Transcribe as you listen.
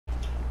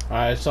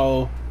Alright,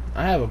 so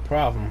I have a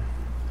problem.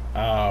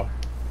 Uh,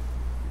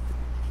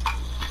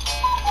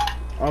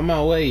 on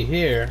my way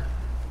here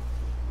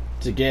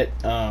to get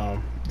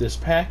this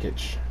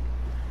package,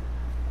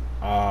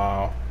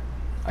 I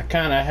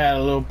kind of had a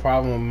little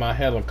problem with my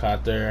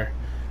helicopter,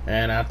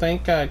 and I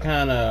think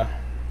the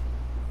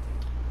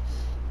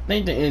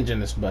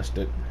engine is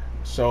busted.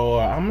 So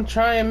I'm gonna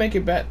try and make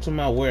it back to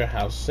my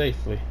warehouse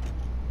safely.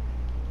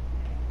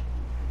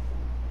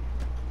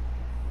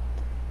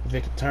 If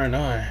it can turn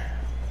on.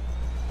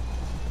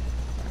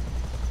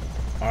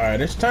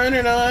 Alright, it's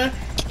turning on.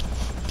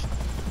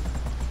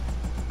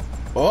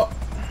 Oh,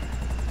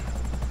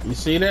 you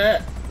see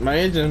that? My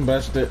engine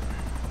busted.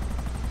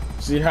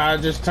 See how I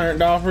just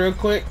turned off real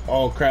quick?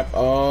 Oh crap,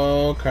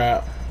 oh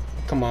crap.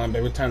 Come on,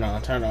 baby, turn on,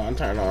 turn on,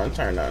 turn on,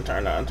 turn on,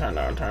 turn on, turn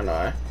on, turn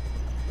on.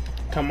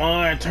 Come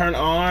on, turn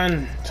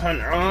on, turn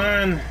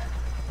on.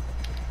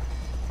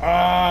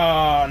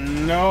 Ah,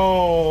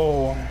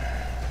 no.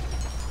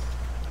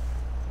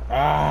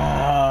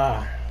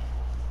 Ah.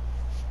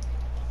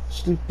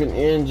 Stupid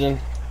engine.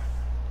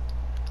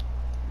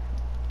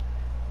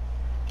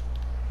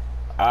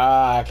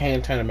 Ah, I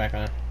can't turn it back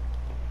on.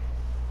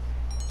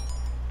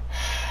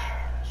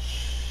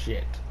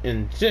 Shit.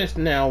 And just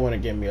now want to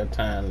give me a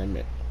time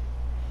limit.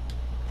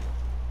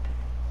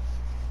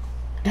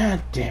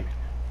 God damn it.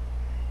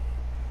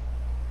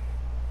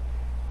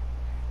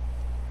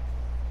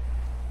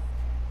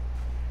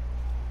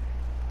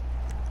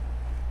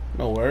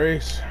 No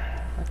worries.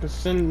 I could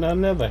send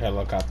another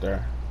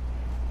helicopter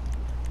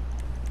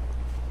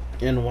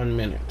in 1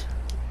 minute.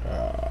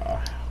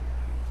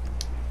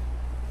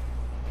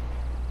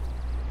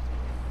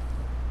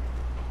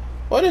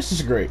 Well, this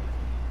is great.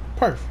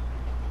 Perfect.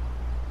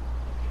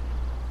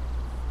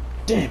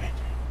 Damn it.